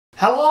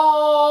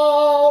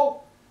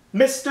Hello,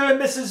 Mr. and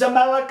Mrs.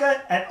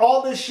 America and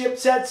all the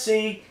ships at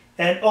sea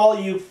and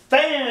all you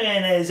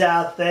foreigners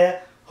out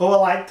there who would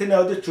like to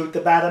know the truth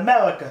about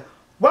America.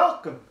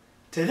 Welcome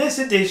to this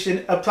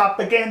edition of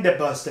Propaganda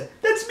Buster.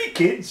 That's me,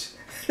 kids.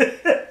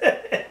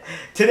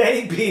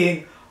 Today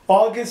being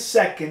August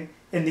 2nd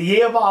in the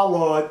year of our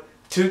Lord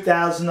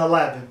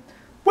 2011.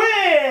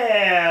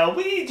 Well,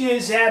 we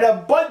just had a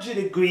budget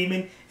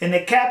agreement in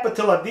the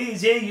capital of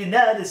these here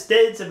United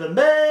States of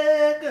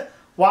America,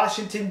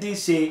 Washington,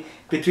 D.C.,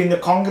 between the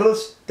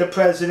Congress, the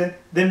President,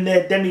 them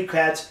there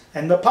Democrats,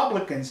 and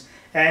Republicans.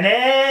 And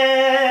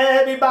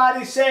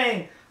everybody's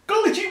saying,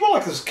 golly gee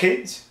willikers,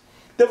 kids,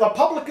 the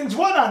Republicans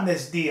won on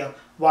this deal.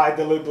 Why,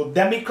 the liberal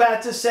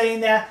Democrats are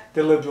saying that,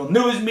 the liberal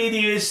news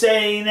media is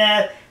saying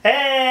that,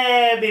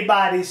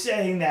 everybody's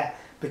saying that.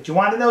 But you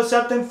want to know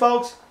something,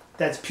 folks?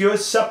 That's pure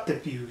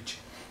subterfuge.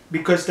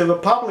 Because the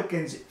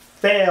Republicans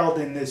failed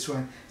in this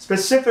one.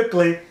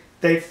 Specifically,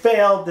 they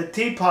failed the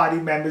Tea Party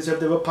members of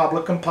the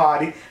Republican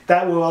Party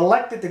that were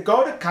elected to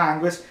go to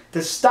Congress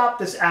to stop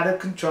this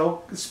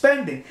out-of-control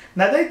spending.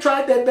 Now, they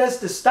tried their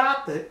best to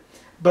stop it,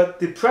 but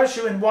the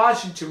pressure in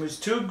Washington was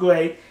too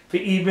great for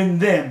even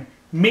them.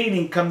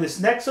 Meaning, come this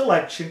next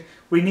election,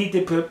 we need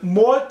to put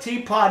more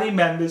Tea Party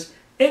members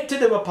into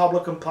the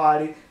Republican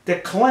Party to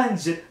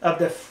cleanse it of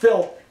the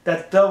filth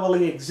that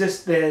thoroughly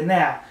exists there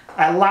now.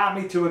 Allow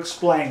me to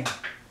explain.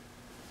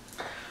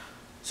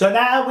 So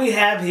now we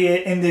have here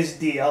in this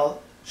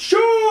deal,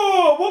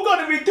 sure, we're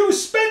going to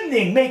reduce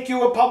spending, make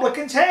you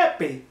Republicans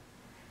happy.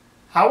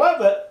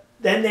 However,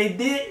 then they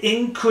did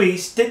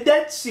increase the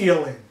debt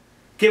ceiling,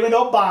 giving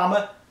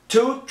Obama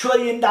 $2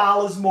 trillion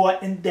more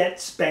in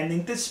debt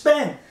spending to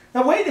spend.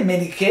 Now wait a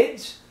minute,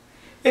 kids.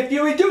 If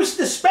you reduce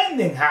the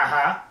spending,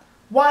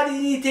 why do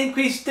you need to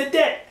increase the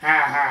debt?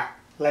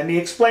 Let me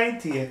explain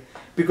to you.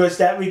 Because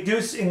that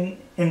reducing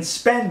in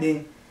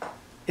spending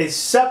is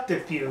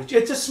subterfuge.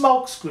 It's a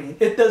smokescreen.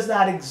 It does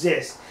not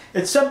exist.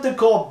 It's something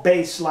called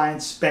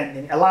baseline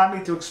spending. Allow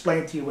me to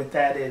explain to you what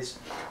that is.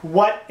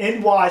 What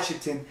in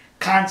Washington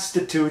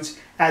constitutes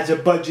as a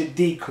budget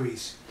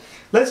decrease.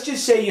 Let's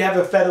just say you have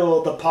a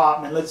federal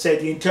department, let's say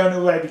the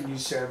Internal Revenue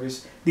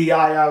Service, the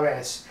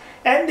I.R.S.,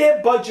 and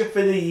their budget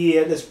for the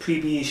year, this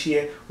previous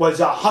year, was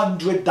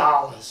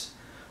 $100.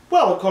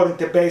 Well, according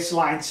to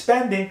baseline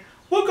spending,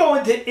 we're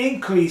going to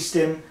increase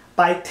them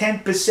by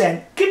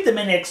 10%. Give them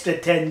an extra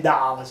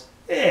 $10.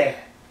 Yeah.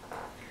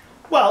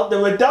 Well, the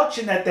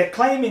reduction that they're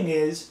claiming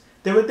is,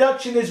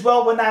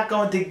 well, we're not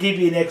going to give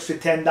you an extra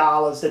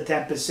 $10 to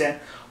 10%.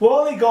 We're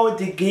only going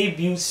to give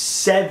you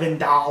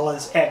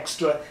 $7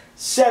 extra,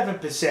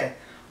 7%.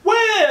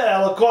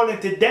 Well, according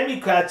to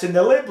Democrats and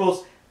the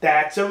liberals,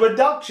 that's a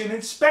reduction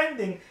in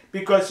spending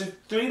because it's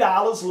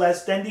 $3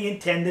 less than the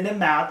intended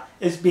amount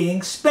is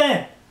being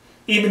spent.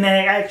 Even in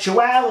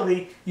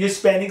actuality, you're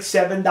spending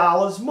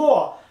 $7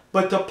 more.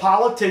 But to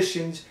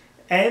politicians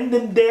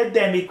and their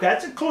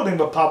Democrats, including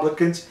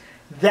Republicans,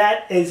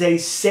 that is a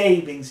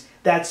savings.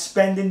 That's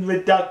spending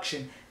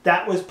reduction.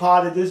 That was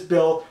part of this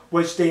bill,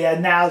 which they are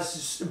now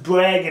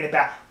bragging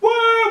about.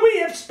 Whoa, we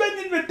have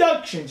spending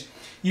reductions.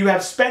 You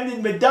have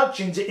spending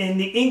reductions in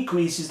the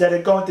increases that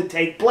are going to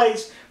take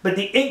place, but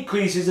the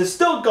increases are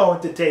still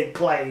going to take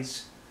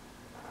place.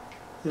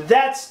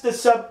 That's the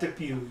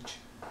subterfuge.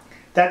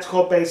 That's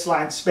called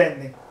baseline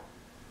spending.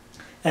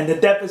 And the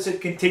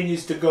deficit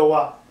continues to go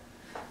up.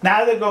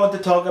 Now they're going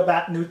to talk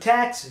about new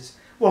taxes.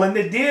 Well, in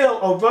the deal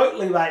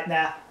overtly right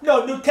now,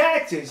 no new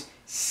taxes.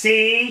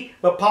 See,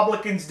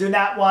 Republicans do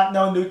not want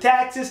no new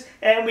taxes,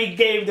 and we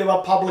gave the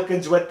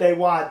Republicans what they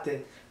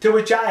wanted. To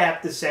which I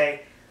have to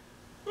say,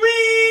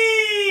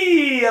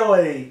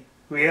 really?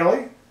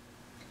 Really?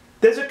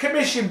 There's a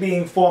commission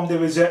being formed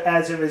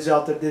as a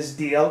result of this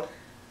deal.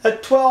 A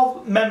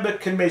 12-member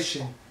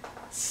commission.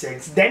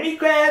 6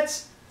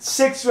 Democrats,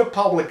 6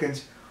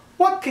 Republicans.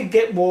 What could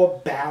get more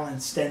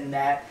balanced than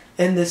that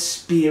in the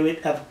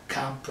spirit of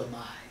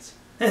compromise?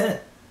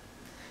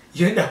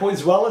 You know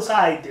as well as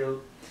I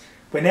do,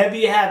 whenever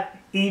you have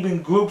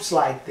even groups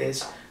like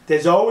this,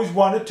 there's always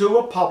 1 or 2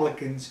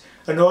 Republicans,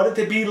 in order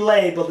to be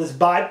labeled as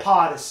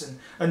bipartisan,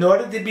 in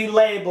order to be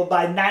labeled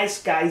by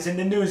nice guys in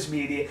the news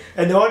media,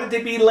 in order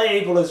to be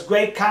labeled as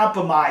great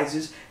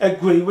compromisers,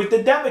 agree with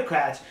the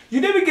Democrats.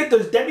 You never get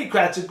those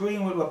Democrats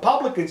agreeing with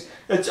Republicans.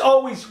 It's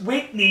always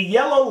weak-knee,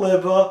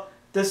 yellow-liver,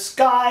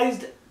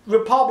 disguised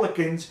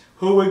Republicans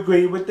who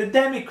agree with the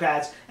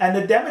Democrats. And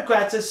the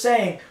Democrats are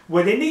saying,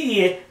 within a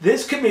year,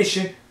 this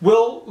commission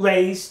will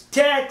raise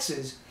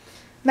taxes.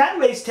 Not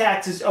raise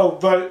taxes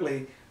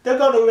overtly. They're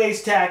going to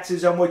raise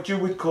taxes on what you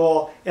would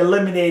call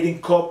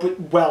eliminating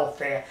corporate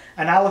welfare.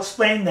 And I'll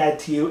explain that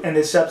to you in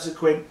a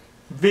subsequent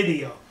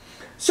video.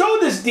 So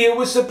this deal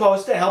was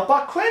supposed to help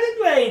our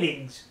credit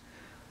ratings.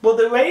 Well,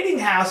 the rating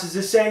houses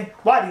are saying,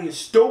 what, are you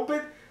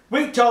stupid?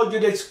 We told you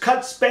to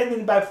cut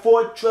spending by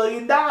 $4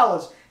 trillion,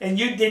 and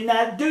you did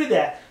not do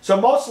that. So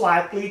most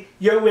likely,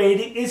 your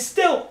rating is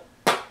still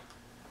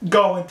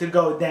going to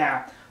go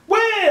down.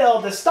 Well,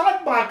 the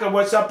stock market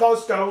was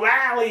supposed to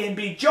rally and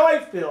be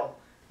joy-filled.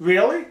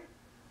 Really?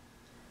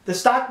 the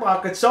stock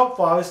market so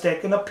far has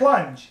taken a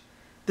plunge.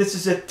 This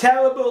is a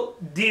terrible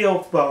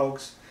deal,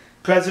 folks.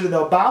 President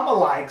Obama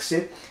likes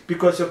it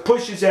because it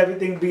pushes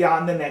everything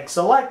beyond the next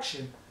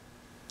election.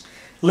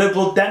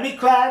 Liberal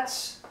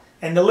Democrats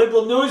and the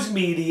liberal news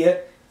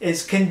media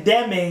is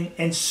condemning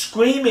and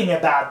screaming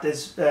about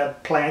this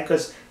plan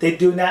because they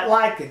do not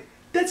like it.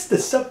 That's the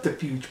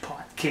subterfuge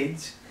part,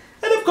 kids.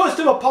 And of course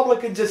the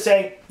Republicans just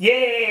say,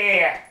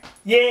 yeah,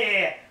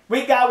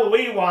 we got what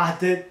we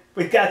wanted.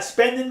 We got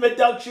spending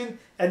reduction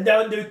and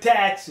no new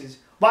taxes.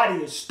 Why, are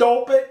you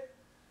stupid?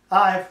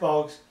 Alright,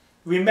 folks,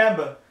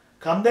 remember,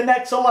 come the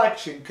next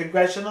election,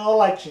 congressional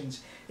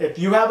elections, if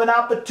you have an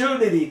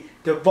opportunity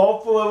to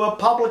vote for a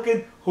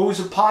Republican who's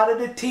a part of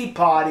the Tea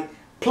Party,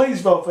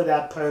 please vote for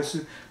that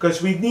person,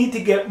 because we need to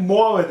get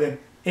more of them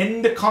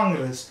in the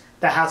Congress,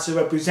 the House of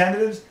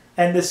Representatives,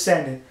 and the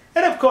Senate.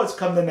 And of course,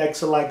 come the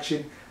next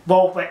election,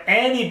 vote for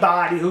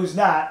anybody who's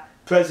not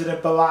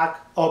President Barack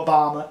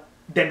Obama,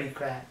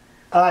 Democrat.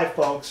 Alright,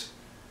 folks,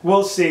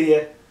 we'll see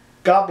you.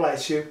 God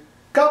bless you.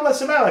 God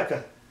bless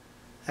America.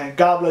 And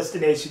God bless the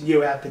nation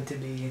you happen to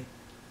be in.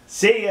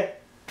 See ya.